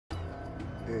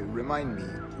Remind me,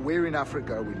 where in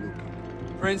Africa are we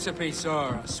looking? Principe,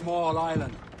 sir, a small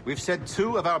island. We've sent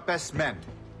 2 of our best men,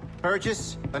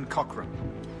 Burgess and Cochrane.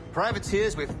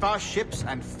 Privateers with fast ships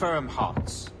and firm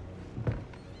hearts.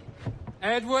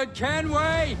 Edward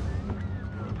Kenway!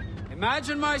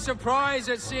 Imagine my surprise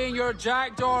at seeing your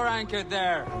jackdaw anchored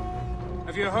there.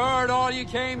 Have you heard all you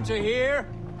came to hear?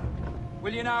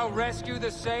 Will you now rescue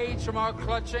the sage from our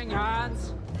clutching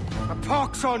hands? A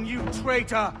pox on you,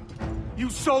 traitor! You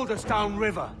sold us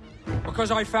downriver. Because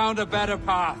I found a better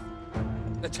path.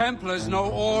 The Templars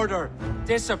know order,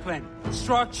 discipline,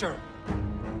 structure.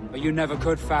 But you never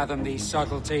could fathom these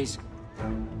subtleties.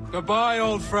 Goodbye,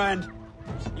 old friend.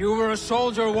 You were a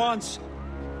soldier once,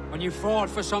 when you fought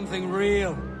for something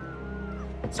real.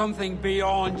 Something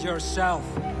beyond yourself.